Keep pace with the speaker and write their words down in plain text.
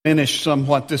Finished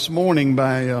somewhat this morning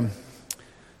by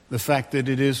the fact that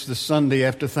it is the Sunday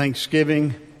after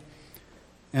Thanksgiving,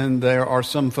 and there are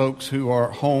some folks who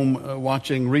are home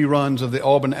watching reruns of the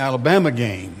Auburn, Alabama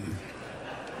game.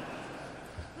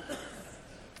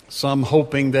 Some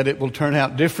hoping that it will turn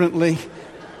out differently,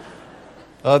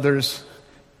 others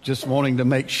just wanting to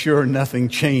make sure nothing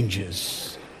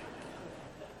changes.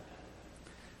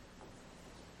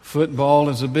 Football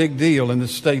is a big deal in the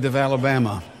state of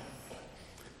Alabama.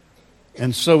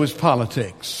 And so is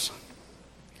politics.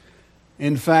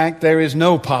 In fact, there is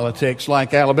no politics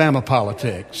like Alabama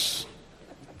politics.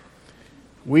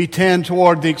 We tend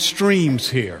toward the extremes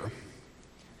here.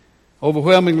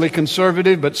 Overwhelmingly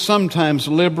conservative, but sometimes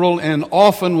liberal, and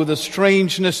often with a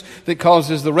strangeness that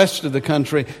causes the rest of the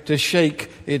country to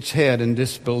shake its head in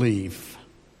disbelief.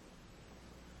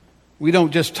 We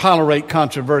don't just tolerate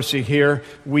controversy here,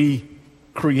 we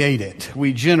create it,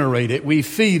 we generate it, we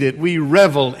feed it, we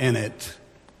revel in it.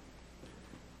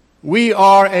 We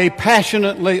are a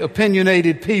passionately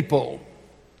opinionated people,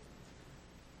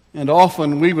 and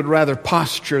often we would rather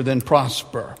posture than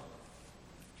prosper.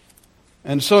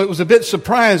 And so it was a bit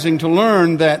surprising to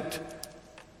learn that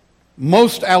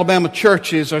most Alabama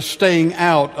churches are staying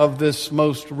out of this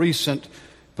most recent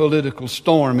political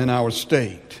storm in our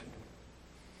state.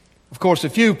 Of course, a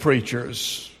few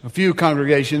preachers, a few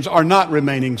congregations are not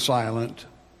remaining silent.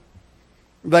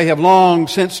 They have long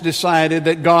since decided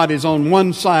that God is on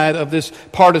one side of this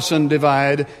partisan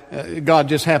divide. God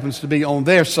just happens to be on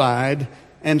their side.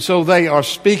 And so they are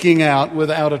speaking out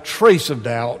without a trace of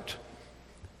doubt.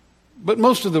 But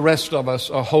most of the rest of us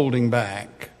are holding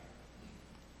back.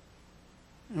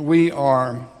 We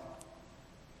are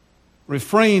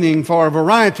refraining for a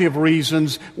variety of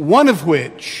reasons, one of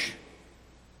which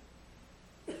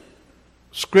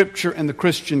Scripture and the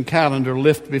Christian calendar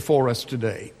lift before us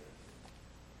today.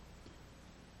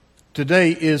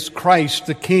 Today is Christ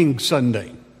the King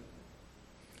Sunday.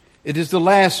 It is the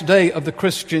last day of the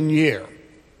Christian year.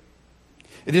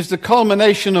 It is the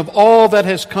culmination of all that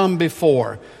has come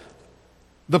before.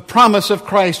 The promise of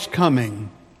Christ's coming,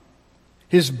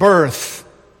 His birth,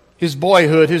 His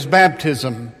boyhood, His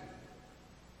baptism,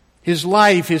 His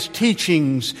life, His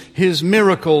teachings, His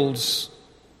miracles,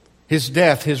 His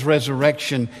death, His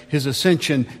resurrection, His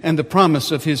ascension, and the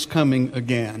promise of His coming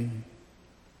again.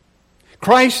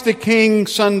 Christ the King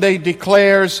Sunday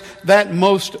declares that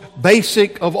most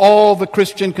basic of all the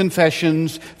Christian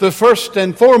confessions, the first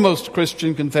and foremost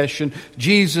Christian confession,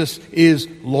 Jesus is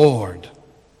Lord.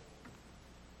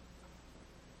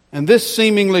 And this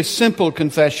seemingly simple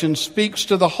confession speaks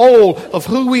to the whole of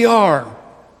who we are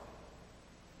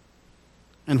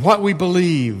and what we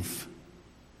believe.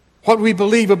 What we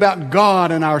believe about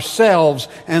God and ourselves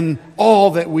and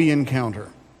all that we encounter.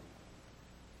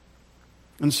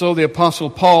 And so the Apostle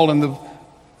Paul in the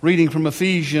reading from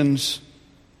Ephesians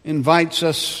invites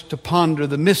us to ponder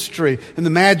the mystery and the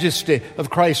majesty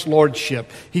of Christ's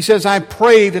Lordship. He says, I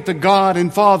pray that the God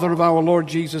and Father of our Lord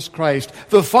Jesus Christ,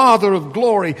 the Father of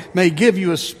glory, may give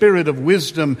you a spirit of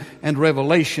wisdom and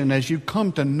revelation as you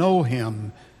come to know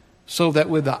Him, so that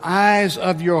with the eyes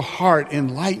of your heart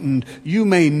enlightened, you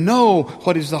may know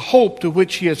what is the hope to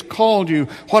which He has called you,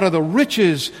 what are the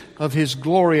riches of His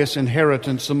glorious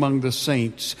inheritance among the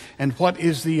saints, and what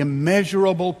is the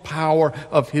immeasurable power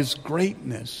of His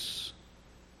greatness.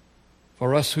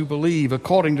 For us who believe,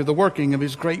 according to the working of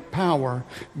His great power,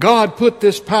 God put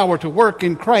this power to work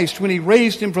in Christ when He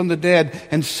raised Him from the dead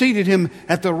and seated Him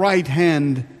at the right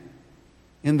hand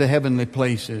in the heavenly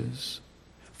places,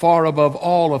 far above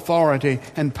all authority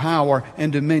and power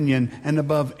and dominion, and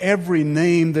above every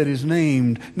name that is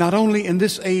named, not only in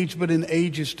this age but in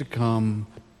ages to come.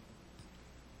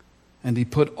 And He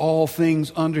put all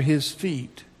things under His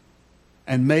feet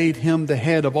and made Him the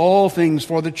head of all things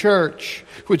for the church,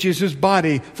 which is His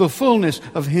body, the fullness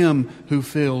of Him who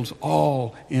fills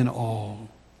all in all.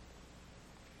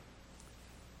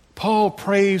 Paul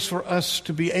prays for us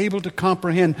to be able to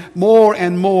comprehend more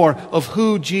and more of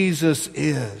who Jesus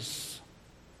is.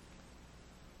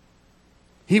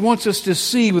 He wants us to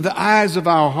see with the eyes of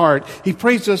our heart. He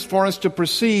prays for us to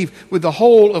perceive with the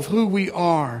whole of who we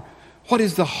are. What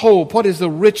is the hope? What is the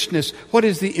richness? What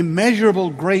is the immeasurable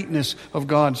greatness of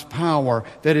God's power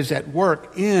that is at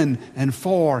work in and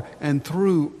for and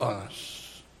through us?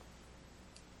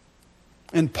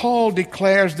 And Paul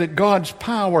declares that God's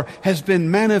power has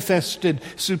been manifested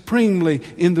supremely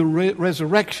in the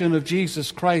resurrection of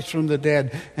Jesus Christ from the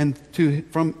dead and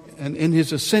in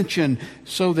His ascension,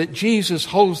 so that Jesus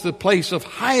holds the place of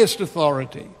highest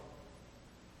authority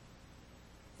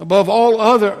above all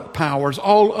other powers,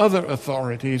 all other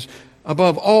authorities,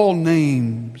 above all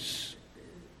names.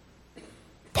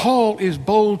 Paul is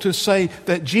bold to say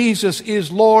that Jesus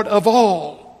is Lord of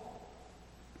all,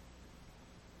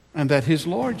 and that his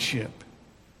lordship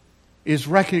is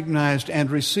recognized and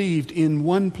received in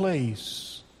one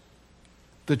place,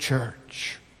 the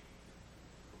church.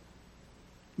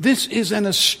 This is an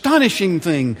astonishing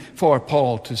thing for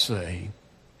Paul to say.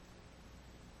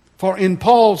 For in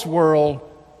Paul's world,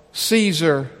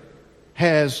 Caesar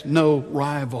has no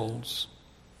rivals.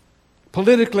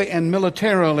 Politically and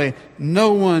militarily,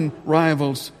 no one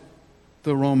rivals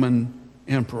the Roman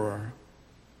emperor.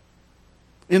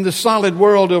 In the solid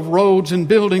world of roads and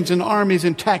buildings and armies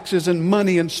and taxes and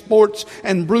money and sports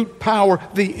and brute power,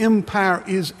 the empire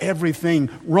is everything.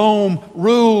 Rome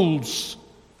rules.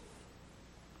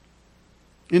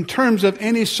 In terms of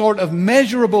any sort of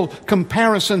measurable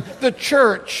comparison, the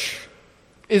church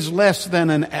is less than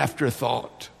an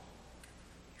afterthought.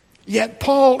 Yet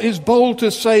Paul is bold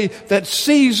to say that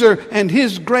Caesar and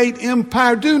his great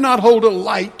empire do not hold a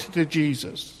light to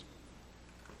Jesus.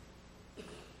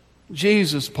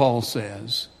 Jesus, Paul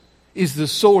says, is the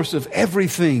source of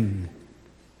everything.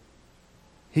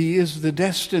 He is the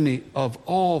destiny of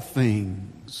all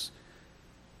things.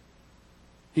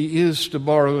 He is, to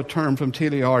borrow a term from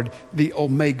Teilhard, the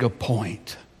omega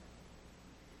point.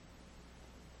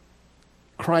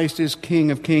 Christ is King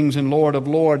of kings and Lord of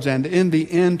lords, and in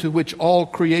the end to which all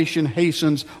creation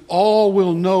hastens, all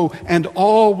will know and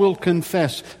all will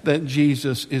confess that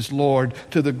Jesus is Lord,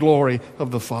 to the glory of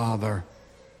the Father.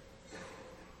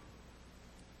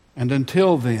 And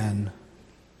until then,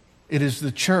 it is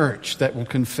the church that will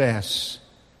confess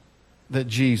that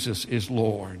Jesus is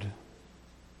Lord.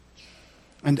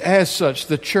 And as such,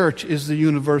 the church is the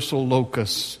universal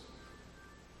locus.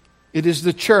 It is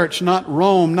the church, not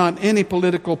Rome, not any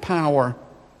political power.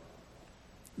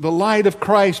 The light of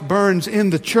Christ burns in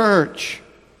the church.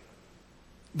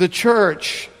 The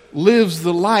church lives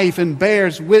the life and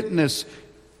bears witness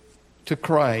to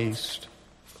Christ.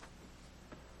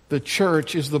 The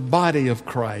church is the body of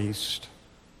Christ,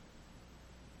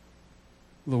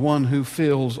 the one who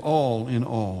fills all in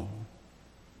all.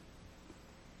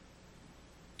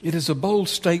 It is a bold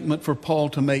statement for Paul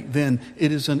to make then.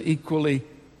 It is an equally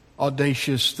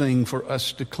audacious thing for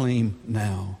us to claim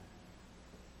now.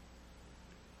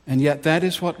 And yet that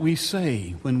is what we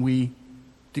say when we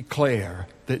declare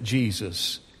that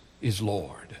Jesus is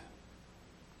Lord.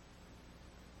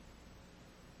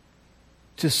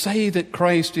 To say that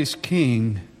Christ is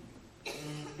King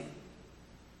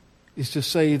is to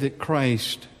say that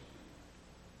Christ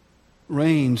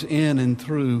reigns in and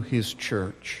through his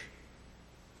church,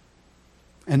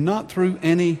 and not through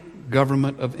any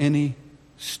government of any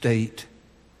state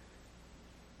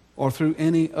or through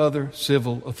any other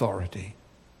civil authority.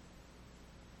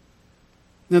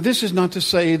 Now, this is not to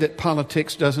say that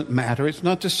politics doesn't matter. It's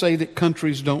not to say that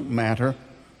countries don't matter.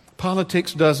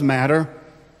 Politics does matter.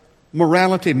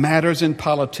 Morality matters in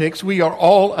politics. We are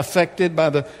all affected by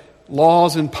the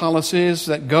laws and policies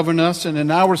that govern us, and in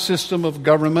our system of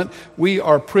government, we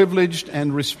are privileged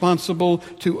and responsible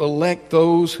to elect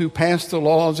those who pass the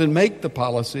laws and make the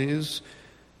policies,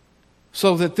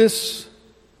 so that this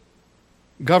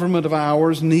government of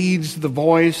ours needs the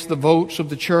voice, the votes of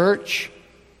the church.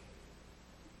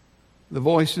 The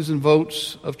voices and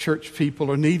votes of church people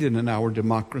are needed in our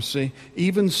democracy.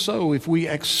 Even so, if we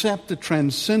accept the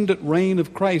transcendent reign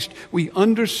of Christ, we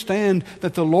understand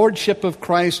that the lordship of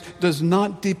Christ does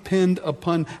not depend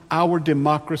upon our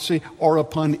democracy or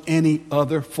upon any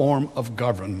other form of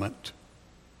government.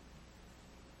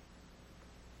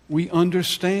 We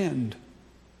understand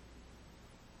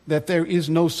that there is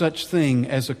no such thing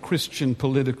as a Christian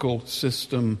political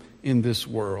system in this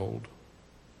world.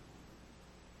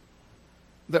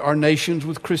 There are nations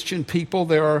with Christian people,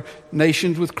 there are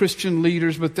nations with Christian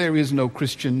leaders, but there is no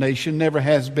Christian nation, never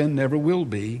has been, never will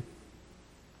be.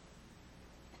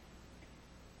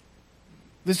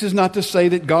 This is not to say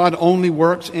that God only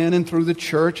works in and through the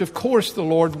church. Of course, the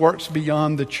Lord works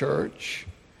beyond the church.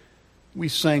 We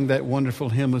sang that wonderful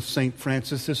hymn of St.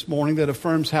 Francis this morning that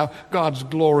affirms how God's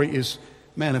glory is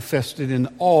manifested in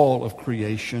all of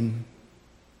creation.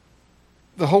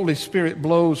 The Holy Spirit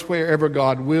blows wherever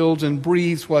God wills and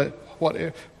breathes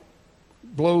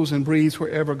blows and breathes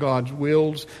wherever God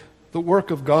wills. The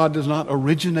work of God does not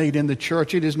originate in the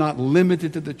church. It is not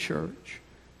limited to the church.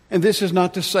 And this is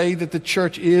not to say that the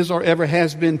church is or ever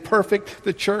has been perfect.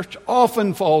 The church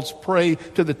often falls prey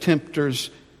to the tempter's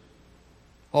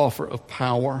offer of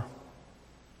power.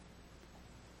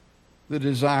 The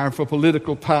desire for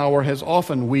political power has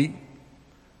often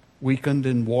weakened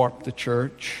and warped the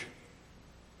church.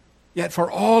 Yet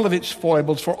for all of its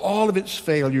foibles, for all of its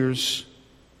failures,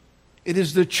 It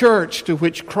is the church to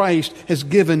which Christ has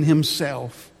given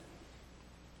himself.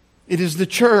 It is the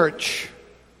church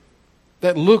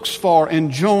that looks for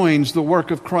and joins the work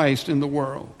of Christ in the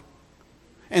world.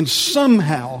 And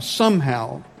somehow,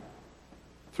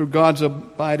 through God's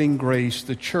abiding grace,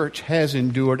 the church has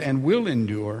endured and will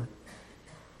endure.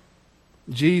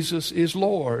 Jesus is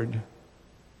Lord.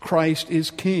 Christ is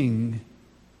King.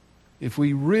 If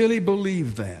we really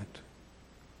believe that,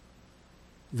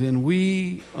 then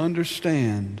we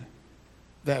understand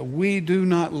that we do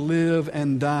not live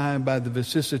and die by the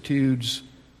vicissitudes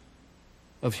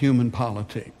of human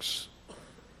politics.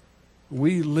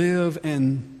 We live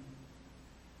and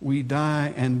we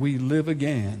die and we live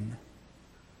again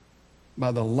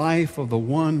by the life of the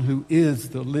one who is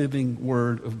the living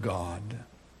Word of God.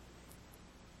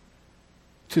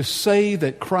 To say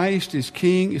that Christ is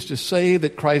King is to say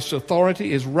that Christ's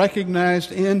authority is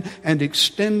recognized in and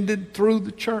extended through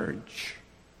the church.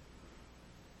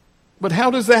 But how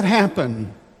does that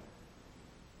happen?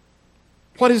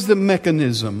 What is the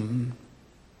mechanism?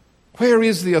 Where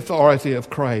is the authority of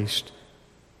Christ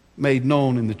made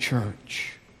known in the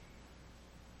church?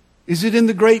 Is it in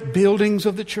the great buildings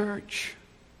of the church?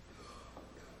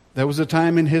 There was a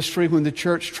time in history when the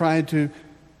church tried to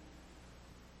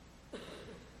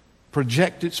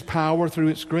project its power through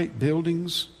its great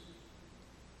buildings.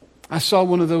 I saw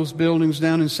one of those buildings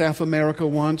down in South America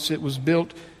once. It was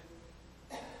built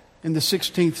in the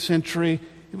 16th century.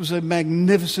 It was a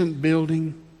magnificent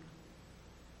building.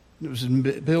 It was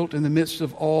built in the midst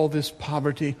of all this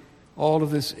poverty, all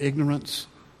of this ignorance.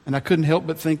 And I couldn't help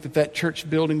but think that that church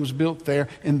building was built there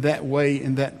in that way,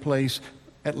 in that place,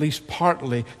 at least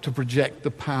partly to project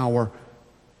the power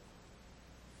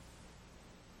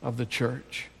of the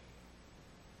church.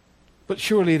 But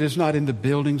surely it is not in the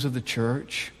buildings of the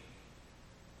church.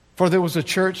 For there was a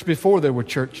church before there were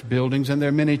church buildings, and there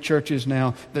are many churches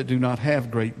now that do not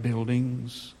have great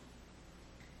buildings.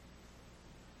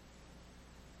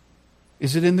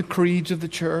 Is it in the creeds of the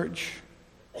church?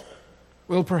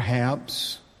 Well,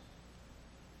 perhaps.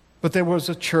 But there was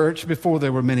a church before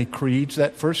there were many creeds.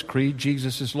 That first creed,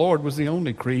 Jesus is Lord, was the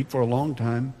only creed for a long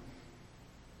time.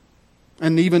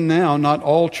 And even now, not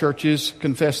all churches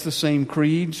confess the same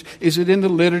creeds. Is it in the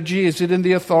liturgy? Is it in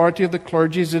the authority of the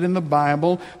clergy? Is it in the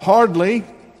Bible? Hardly.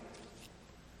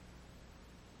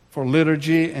 For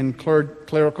liturgy and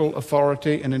clerical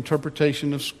authority and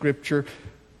interpretation of Scripture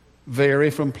vary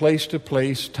from place to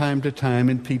place, time to time,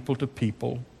 and people to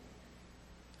people.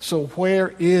 So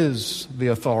where is the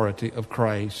authority of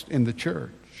Christ in the church?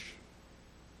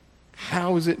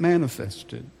 How is it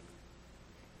manifested?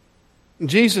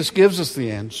 Jesus gives us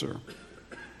the answer.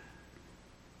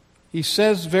 He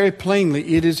says very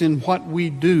plainly, it is in what we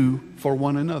do for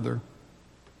one another.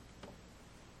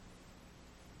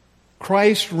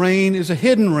 Christ's reign is a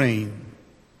hidden reign.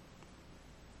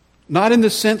 Not in the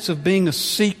sense of being a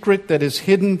secret that is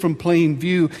hidden from plain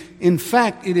view. In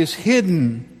fact, it is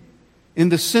hidden in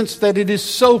the sense that it is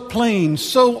so plain,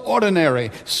 so ordinary,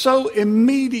 so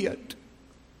immediate,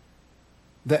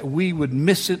 that we would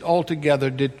miss it altogether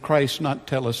did Christ not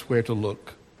tell us where to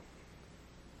look.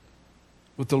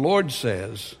 But the Lord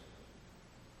says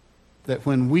that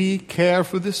when we care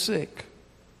for the sick,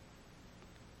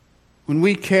 when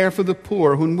we care for the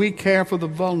poor, when we care for the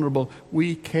vulnerable,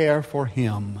 we care for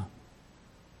Him.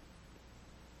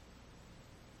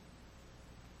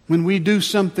 When we do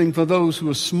something for those who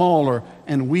are smaller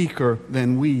and weaker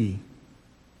than we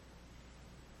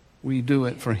do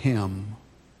it for Him.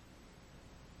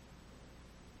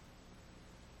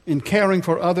 In caring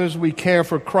for others, we care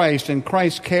for Christ, and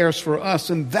Christ cares for us,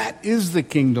 and that is the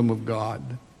kingdom of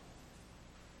God.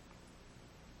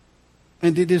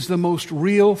 And it is the most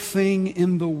real thing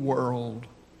in the world.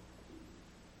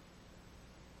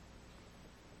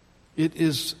 It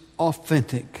is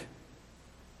authentic,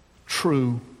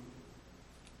 true.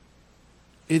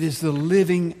 It is the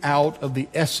living out of the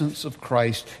essence of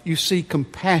Christ. You see,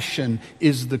 compassion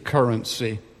is the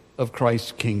currency of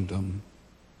Christ's kingdom.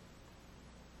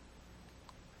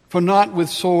 For not with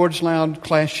swords loud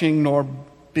clashing, nor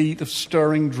beat of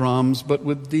stirring drums, but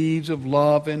with deeds of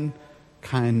love and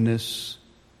kindness,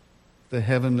 the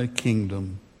heavenly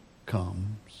kingdom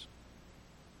comes.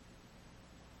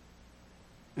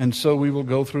 And so we will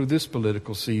go through this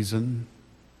political season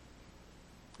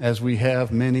as we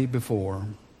have many before.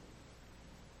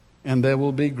 And there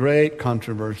will be great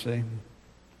controversy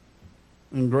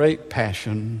and great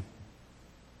passion.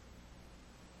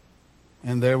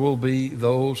 And there will be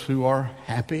those who are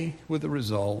happy with the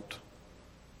result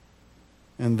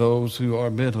and those who are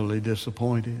bitterly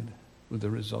disappointed with the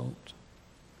result.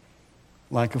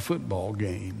 Like a football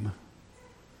game.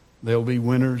 There'll be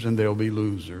winners and there'll be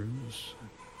losers.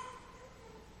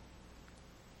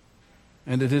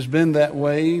 And it has been that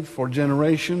way for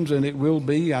generations, and it will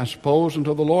be, I suppose,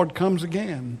 until the Lord comes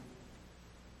again.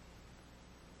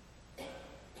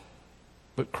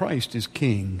 But Christ is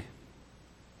King.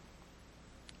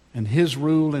 And His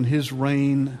rule and His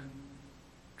reign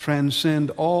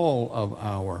transcend all of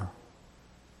our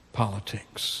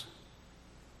politics.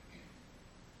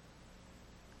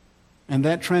 And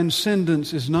that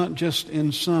transcendence is not just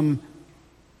in some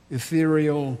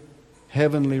ethereal,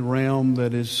 heavenly realm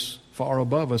that is far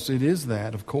above us. It is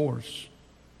that, of course.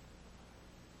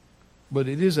 But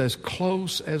it is as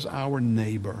close as our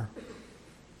neighbor.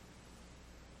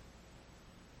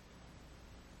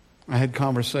 I had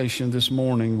conversation this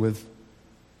morning with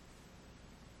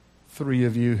 3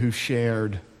 of you who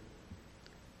shared.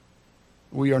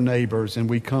 We are neighbors and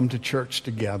we come to church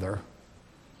together.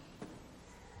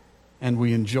 And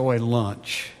we enjoy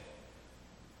lunch.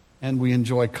 And we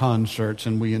enjoy concerts.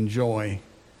 And we enjoy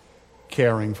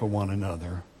caring for one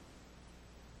another.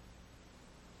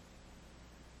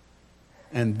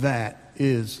 And that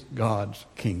is God's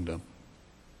kingdom.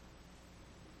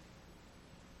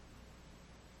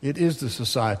 It is the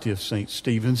Society of St.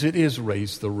 Stephen's. It is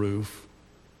Raise the Roof.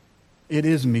 It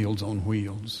is Meals on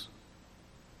Wheels.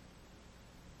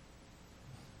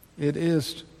 It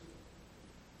is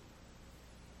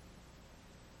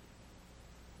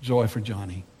Joy for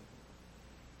Johnny.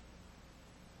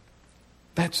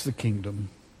 That's the kingdom.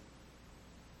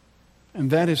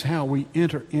 And that is how we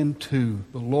enter into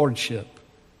the lordship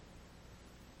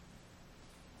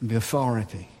and the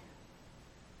authority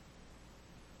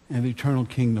and the eternal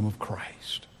kingdom of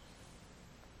Christ.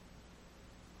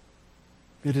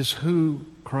 It is who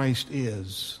Christ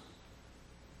is,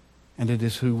 and it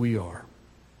is who we are.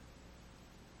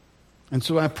 And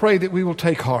so I pray that we will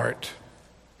take heart.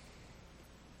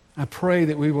 I pray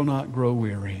that we will not grow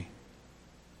weary.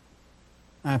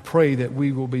 I pray that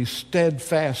we will be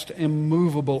steadfast,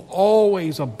 immovable,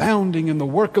 always abounding in the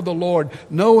work of the Lord,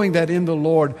 knowing that in the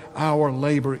Lord our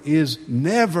labor is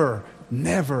never,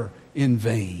 never in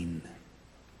vain.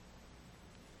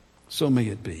 So may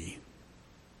it be.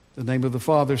 In the name of the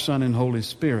Father, Son, and Holy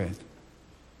Spirit.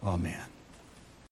 Amen.